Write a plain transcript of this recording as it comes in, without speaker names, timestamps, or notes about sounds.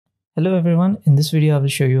Hello everyone, in this video I will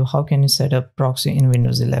show you how can you set up proxy in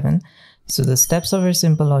Windows 11. So the steps are very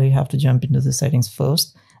simple. All you have to jump into the settings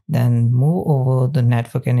first, then move over the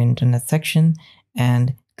network and internet section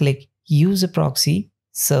and click use a proxy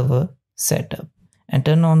server setup and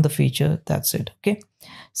turn on the feature. That's it. Okay,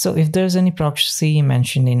 so if there's any proxy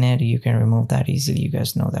mentioned in it, you can remove that easily. You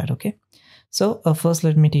guys know that. Okay, so first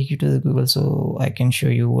let me take you to the Google so I can show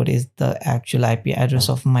you what is the actual IP address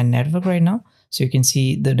of my network right now. So you can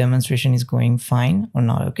see the demonstration is going fine or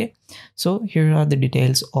not. Okay, so here are the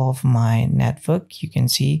details of my network. You can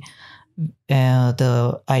see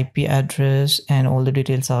the IP address and all the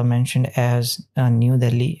details are mentioned as New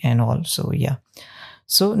Delhi and all. So yeah,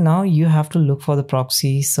 so now you have to look for the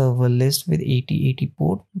proxy server list with 8080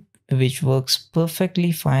 port, which works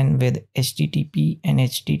perfectly fine with HTTP and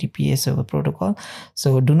HTTPS server protocol.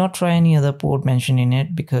 So do not try any other port mentioned in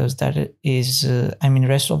it, because that is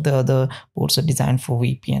rest of the other ports are designed for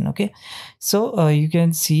VPN. Okay, so you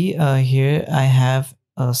can see here I have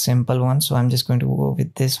a simple one, so I'm just going to go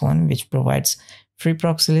with this one, which provides free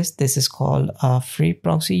proxy list. This is called a free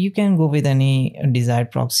proxy. You can go with any desired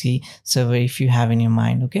proxy server if you have in your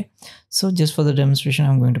mind. Okay, so just for the demonstration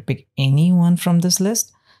I'm going to pick any one from this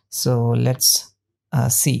list. So let's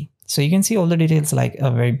see. So you can see all the details like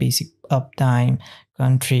a very basic uptime,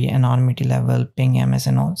 country, anonymity level, ping, MS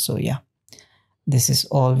and all. So yeah, this is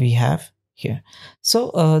all we have here.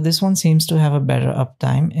 So this one seems to have a better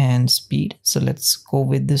uptime and speed. So let's go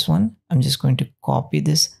with this one. I'm just going to copy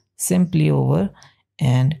this simply over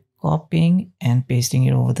and copying and pasting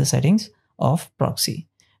it over the settings of proxy.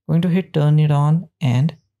 Going to hit turn it on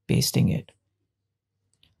and pasting it.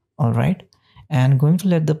 All right. And going to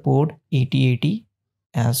let the port 8080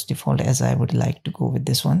 as default, as I would like to go with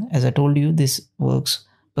this one. As I told you, this works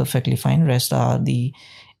perfectly fine. Rest are the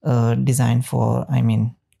designed for,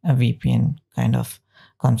 a VPN kind of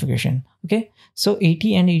configuration. Okay, so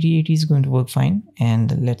 80 and 8080 is going to work fine.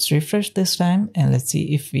 And let's refresh this time and let's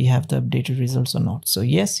see if we have the updated results or not. So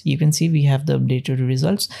yes, you can see we have the updated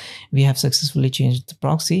results. We have successfully changed the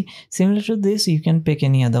proxy. Similar to this, you can pick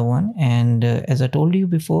any other one. And as I told you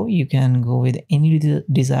before, you can go with any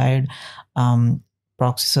desired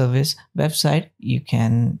proxy service website. You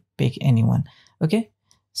can pick anyone. Okay,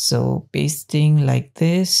 so pasting like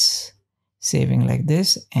this, saving like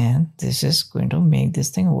this, and this is going to make this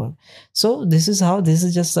thing work. So this is how, this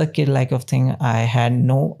is just a kid like of thing. I had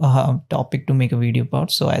no topic to make a video about,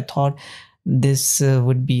 so I thought this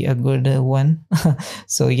would be a good one.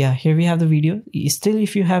 So yeah, here we have the video. Still,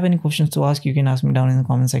 if you have any questions to ask, you can ask me down in the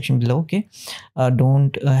comment section below. Okay,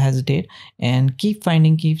 don't hesitate and keep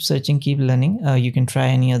finding, keep searching, keep learning. You can try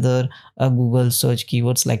any other Google search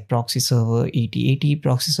keywords like proxy server 8080,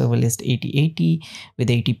 proxy server list 8080 with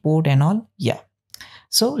 80 port and all. Yeah,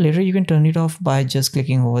 so later you can turn it off by just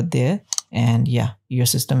clicking over there, and yeah, your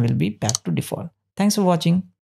system will be back to default. Thanks for watching.